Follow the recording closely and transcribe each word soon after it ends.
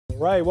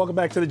right, welcome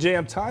back to the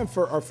Jam. Time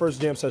for our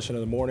first Jam session of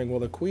the morning. Well,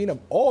 the queen of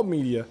all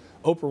media,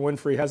 Oprah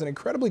Winfrey, has an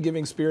incredibly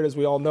giving spirit, as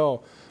we all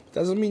know. But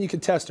doesn't mean you can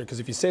test her, because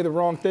if you say the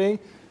wrong thing,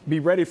 be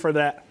ready for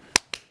that.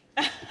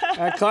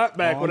 That clap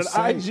back when an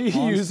IG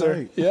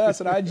user,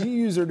 an IG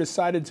user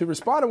decided to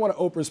respond to one of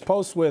Oprah's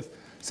posts with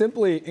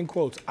simply, in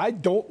quotes, "I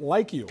don't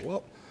like you."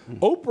 Well,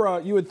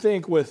 Oprah, you would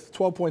think with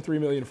 12.3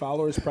 million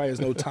followers, probably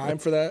has no time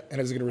for that and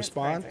is going to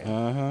respond.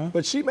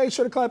 But she made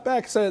sure to clap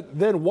back, said,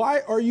 "Then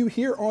why are you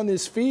here on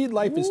this feed?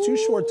 Life is too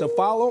short to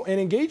follow and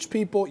engage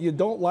people you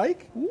don't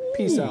like.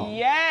 Peace out."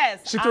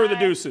 Yes. She threw the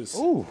deuces.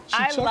 Ooh,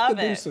 I love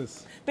the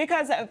deuces.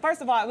 Because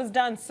first of all, it was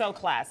done so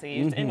classy.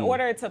 In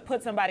order to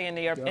put somebody in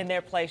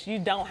their place, you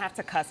don't have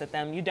to cuss at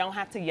them. You don't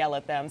have to yell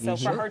at them. So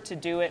for her to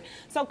do it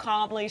so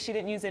calmly, she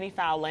didn't use any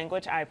foul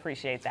language. I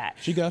appreciate that.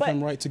 She got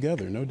them right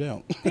together, no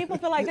doubt. People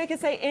feel like they can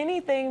say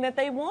anything that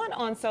they want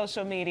on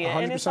social media.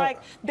 100%. And it's like,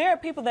 there are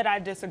people that I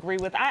disagree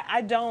with.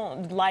 I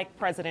don't like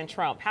President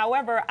Trump.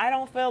 However, I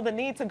don't feel the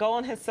need to go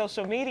on his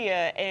social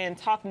media and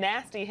talk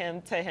nasty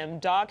to him,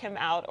 dog him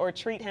out, or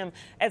treat him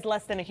as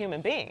less than a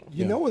human being.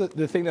 You know what,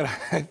 the thing that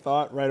I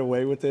thought right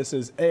away with this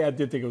is, I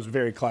did think it was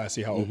very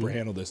classy how Oprah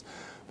handled this.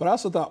 But I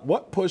also thought,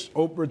 what pushed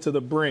Oprah to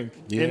the brink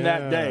in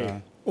that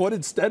day? What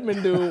did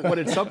Stedman do? What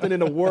did something in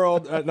the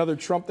world, another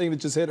Trump thing that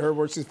just hit her,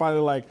 where she's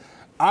finally like,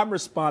 I'm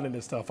responding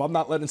to stuff. I'm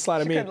not letting it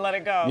slide. She couldn't let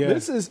it go.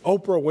 This is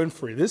Oprah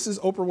Winfrey. This is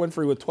Oprah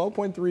Winfrey with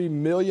 12.3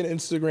 million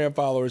Instagram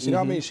followers. You know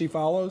how many she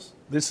follows?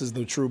 This is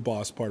the true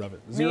boss part of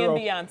it. Zero,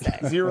 Me and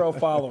Beyonce. 0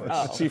 followers.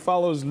 She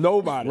follows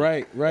nobody.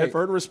 Right. And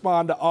for her to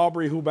respond to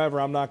Aubrey, whomever,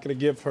 I'm not going to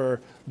give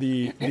her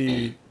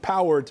the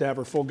power to have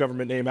her full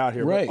government name out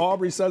here. But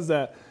Aubrey says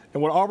that.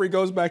 And when Aubrey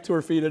goes back to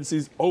her feed and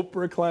sees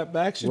Oprah clap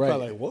back, she's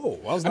probably like, whoa,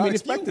 I was not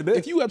expecting this.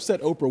 If you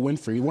upset Oprah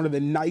Winfrey, one of the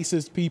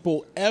nicest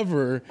people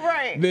ever,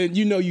 then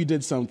you know you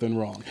did something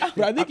wrong.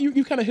 But I think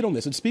you kind of hit on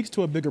this. It speaks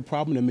to a bigger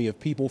problem to me of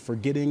people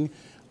forgetting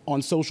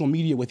on social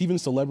media with even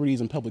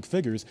celebrities and public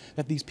figures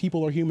that these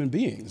people are human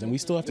beings and we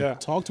still have to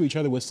talk to each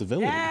other with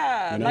civility.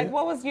 Yeah, you know? like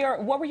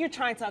what were you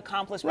trying to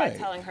accomplish by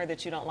telling her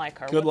that you don't like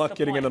her? Good luck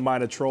getting in the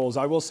mind of trolls.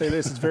 I will say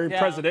this, it's very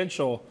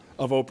presidential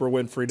of Oprah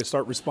Winfrey to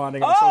start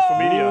responding on social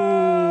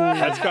media.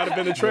 That's got to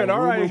be the trend.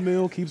 All right.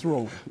 Mill keeps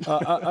rolling.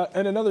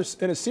 And in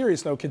a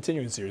serious note,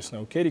 continuing serious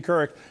note, Katie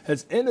Couric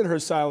has ended her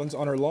silence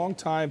on her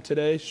longtime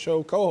Today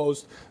Show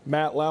co-host,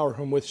 Matt Lauer,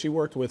 whom she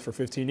worked with for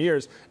 15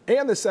 years,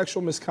 and the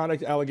sexual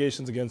misconduct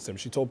allegations against him.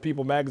 She told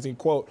People magazine,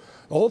 quote,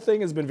 "The whole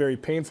thing has been very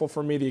painful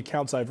for me. The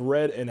accounts I've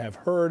read and have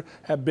heard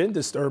have been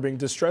disturbing,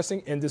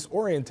 distressing, and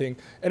disorienting,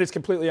 and it's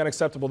completely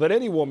unacceptable that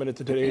any woman at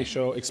the Today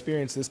Show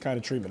experienced this kind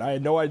of treatment. I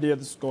had no idea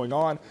this was going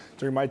on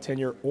during my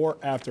tenure or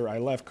after I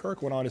left."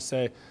 Kirk went on to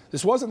say,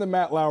 this wasn't the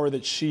Matt Lauer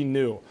that she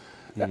knew.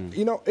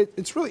 You know,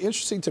 it's really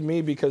interesting to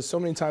me because so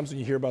many times when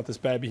you hear about this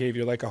bad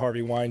behavior, like a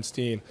Harvey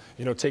Weinstein,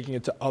 you know, taking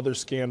it to other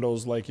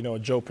scandals like, you know, a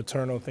Joe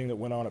Paterno thing that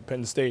went on at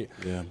Penn State,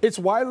 it's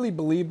widely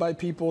believed by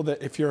people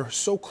that if you're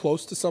so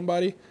close to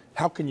somebody,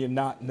 how can you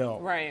not know?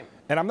 Right.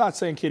 And I'm not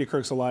saying Katie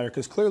Couric's a liar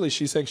because clearly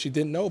she's saying she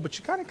didn't know, but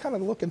you kind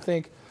of look and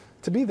think,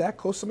 to be that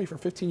close to somebody for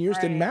 15 years,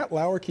 did Matt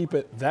Lauer keep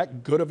it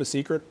that good of a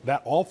secret,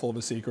 that awful of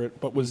a secret,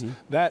 but was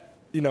that,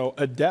 you know,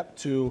 adept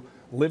to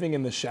living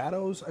in the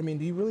shadows? I mean,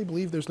 do you really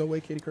believe there's no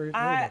way Katie Couric knew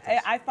about this?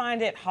 I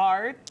find it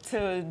hard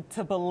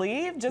to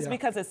believe just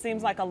because it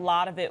seems like a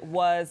lot of it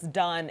was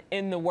done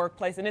in the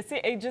workplace. And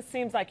it just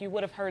seems like you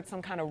would have heard some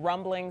kind of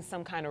rumbling,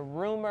 some kind of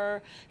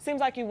rumor.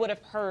 Seems like you would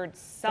have heard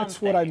something. That's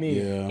what I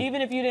mean.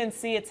 Even if you didn't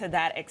see it to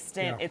that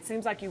extent, it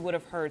seems like you would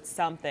have heard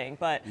something.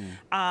 But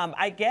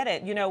I get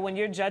it. You know, when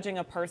you're judging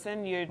a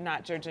person, you're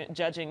not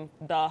judging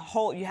the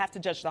whole, you have to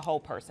judge the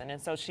whole person.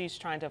 And so she's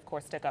trying to, of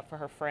course, stick up for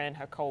her friend,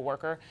 her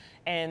co-worker,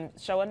 and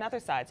show another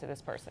side to this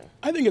person.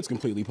 I think it's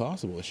completely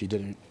possible that she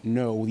didn't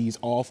know these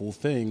awful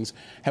things.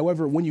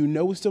 However, when you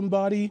know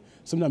somebody,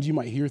 sometimes you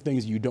might hear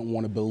things you don't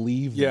want to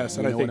believe. Yes,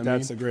 and I think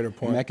that's a greater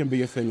point. And that can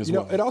be a thing as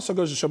well. It also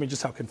goes to show me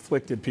just how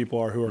conflicted people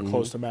are who are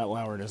close to Matt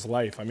Lauer in his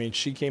life. I mean,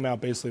 she came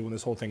out basically when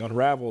this whole thing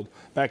unraveled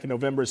back in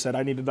November, said,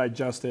 I need to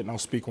digest it and I'll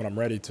speak when I'm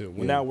ready to.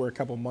 Well, now we're a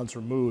couple months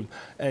removed,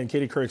 and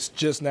Katie Couric's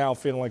just now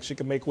feeling like she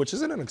can make, which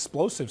isn't an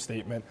explosive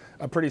statement,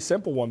 a pretty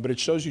simple one, but it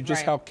shows you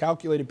just how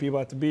calculated people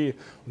have to be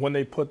when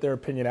they put their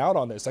opinion out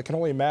on this. I can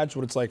only imagine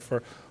what it's like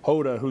for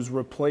Hoda, who's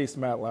replaced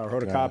Matt Lauer,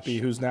 Hoda Kotb,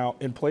 who's now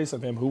in place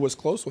of him, who was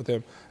close with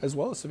him, as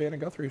well as Savannah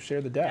Guthrie, who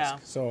shared the desk.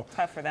 So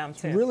tough for them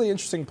too. Really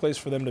interesting place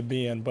for them to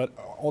be in, but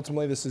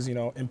ultimately this is, you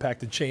know,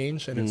 impacted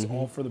change, and it's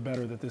all for the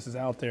better that this is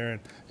out there,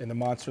 and the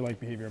monster-like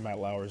behavior Matt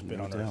Lauer has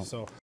been on Earth.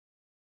 So